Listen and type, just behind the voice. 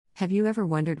Have you ever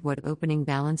wondered what opening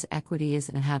balance equity is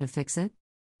and how to fix it?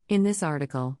 In this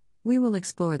article, we will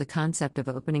explore the concept of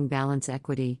opening balance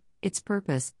equity, its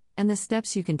purpose, and the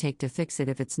steps you can take to fix it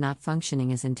if it's not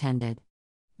functioning as intended.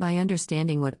 By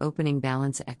understanding what opening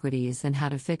balance equity is and how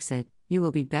to fix it, you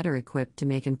will be better equipped to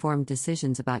make informed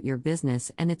decisions about your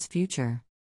business and its future.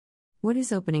 What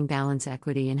is opening balance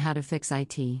equity and how to fix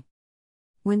it?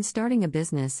 When starting a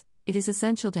business, it is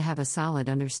essential to have a solid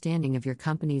understanding of your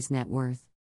company's net worth.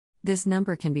 This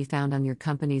number can be found on your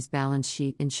company's balance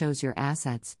sheet and shows your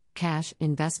assets, cash,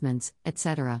 investments,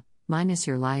 etc., minus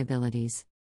your liabilities.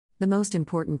 The most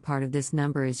important part of this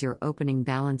number is your opening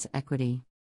balance equity.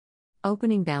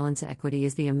 Opening balance equity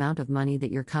is the amount of money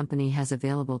that your company has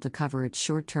available to cover its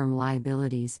short-term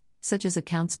liabilities, such as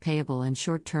accounts payable and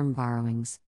short-term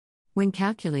borrowings. When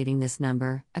calculating this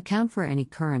number, account for any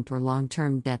current or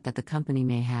long-term debt that the company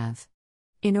may have.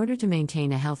 In order to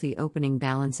maintain a healthy opening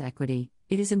balance equity,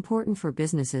 it is important for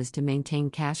businesses to maintain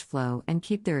cash flow and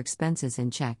keep their expenses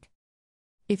in check.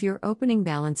 If your opening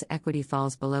balance equity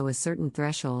falls below a certain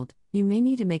threshold, you may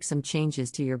need to make some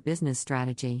changes to your business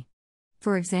strategy.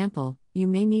 For example, you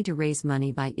may need to raise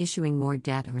money by issuing more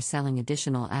debt or selling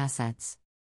additional assets.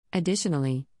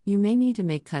 Additionally, you may need to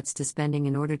make cuts to spending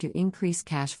in order to increase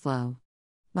cash flow.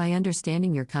 By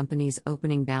understanding your company's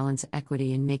opening balance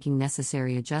equity and making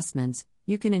necessary adjustments,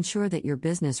 you can ensure that your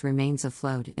business remains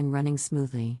afloat and running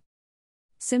smoothly.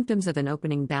 Symptoms of an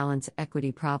opening balance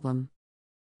equity problem.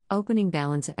 Opening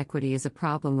balance equity is a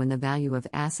problem when the value of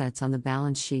assets on the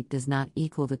balance sheet does not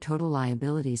equal the total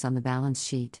liabilities on the balance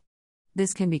sheet.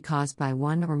 This can be caused by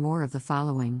one or more of the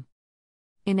following: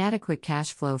 inadequate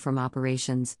cash flow from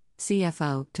operations,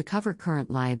 CFO, to cover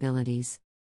current liabilities.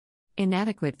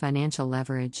 Inadequate financial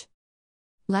leverage.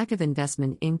 Lack of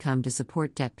investment income to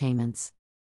support debt payments.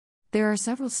 There are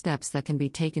several steps that can be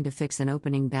taken to fix an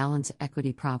opening balance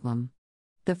equity problem.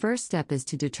 The first step is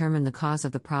to determine the cause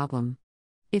of the problem.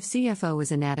 If CFO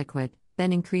is inadequate,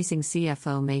 then increasing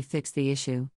CFO may fix the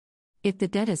issue. If the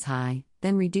debt is high,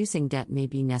 then reducing debt may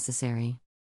be necessary.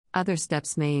 Other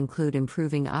steps may include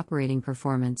improving operating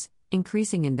performance,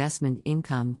 increasing investment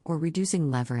income, or reducing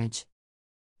leverage.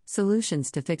 Solutions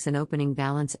to fix an opening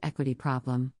balance equity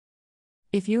problem.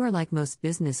 If you are like most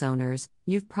business owners,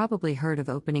 you've probably heard of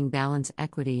opening balance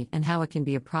equity and how it can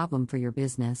be a problem for your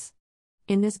business.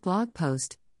 In this blog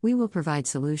post, we will provide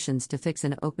solutions to fix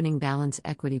an opening balance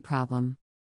equity problem.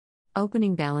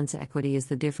 Opening balance equity is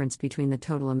the difference between the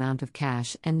total amount of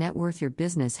cash and net worth your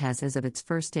business has as of its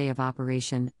first day of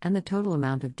operation and the total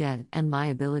amount of debt and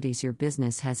liabilities your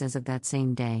business has as of that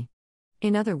same day.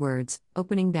 In other words,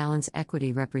 opening balance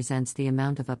equity represents the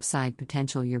amount of upside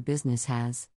potential your business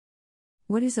has.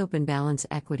 What is open balance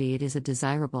equity? It is a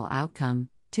desirable outcome.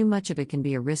 Too much of it can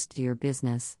be a risk to your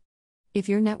business. If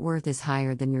your net worth is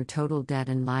higher than your total debt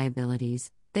and liabilities,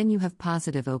 then you have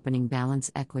positive opening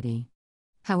balance equity.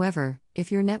 However, if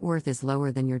your net worth is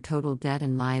lower than your total debt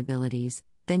and liabilities,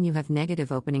 then you have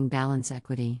negative opening balance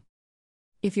equity.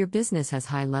 If your business has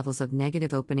high levels of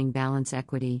negative opening balance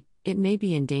equity, it may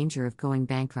be in danger of going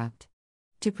bankrupt.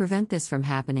 To prevent this from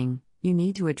happening, you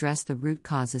need to address the root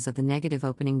causes of the negative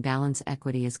opening balance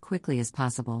equity as quickly as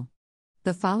possible.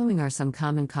 The following are some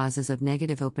common causes of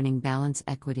negative opening balance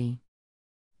equity.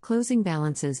 Closing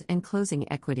balances and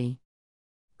closing equity.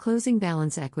 Closing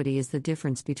balance equity is the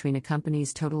difference between a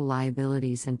company's total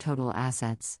liabilities and total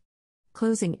assets.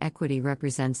 Closing equity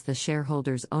represents the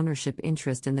shareholders' ownership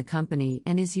interest in the company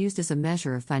and is used as a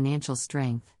measure of financial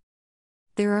strength.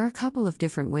 There are a couple of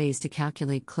different ways to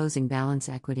calculate closing balance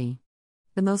equity.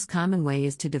 The most common way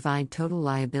is to divide total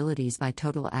liabilities by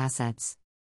total assets.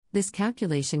 This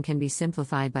calculation can be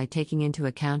simplified by taking into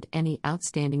account any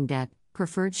outstanding debt,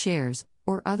 preferred shares,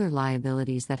 or other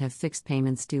liabilities that have fixed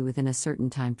payments due within a certain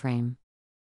time frame.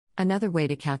 Another way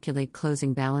to calculate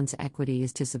closing balance equity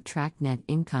is to subtract net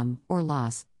income, or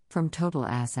loss, from total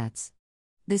assets.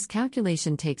 This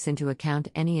calculation takes into account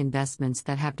any investments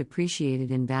that have depreciated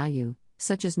in value,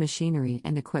 such as machinery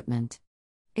and equipment.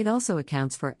 It also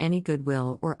accounts for any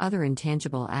goodwill or other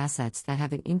intangible assets that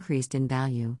have increased in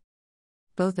value.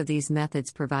 Both of these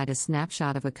methods provide a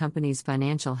snapshot of a company's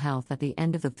financial health at the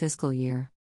end of the fiscal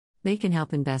year. They can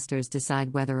help investors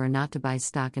decide whether or not to buy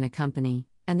stock in a company,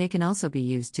 and they can also be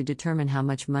used to determine how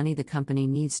much money the company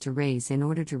needs to raise in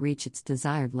order to reach its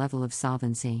desired level of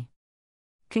solvency.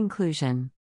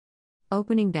 Conclusion.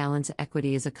 Opening balance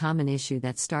equity is a common issue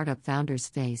that startup founders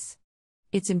face.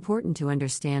 It's important to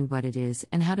understand what it is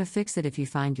and how to fix it if you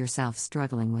find yourself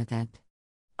struggling with it.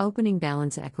 Opening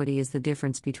balance equity is the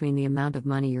difference between the amount of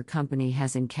money your company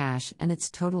has in cash and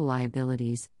its total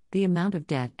liabilities, the amount of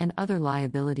debt and other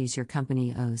liabilities your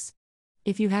company owes.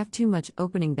 If you have too much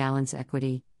opening balance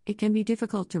equity, it can be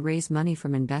difficult to raise money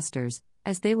from investors,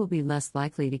 as they will be less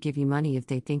likely to give you money if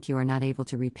they think you are not able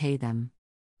to repay them.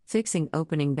 Fixing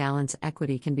opening balance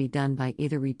equity can be done by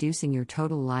either reducing your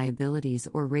total liabilities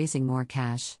or raising more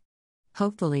cash.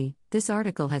 Hopefully, this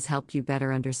article has helped you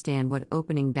better understand what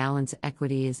opening balance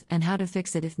equity is and how to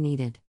fix it if needed.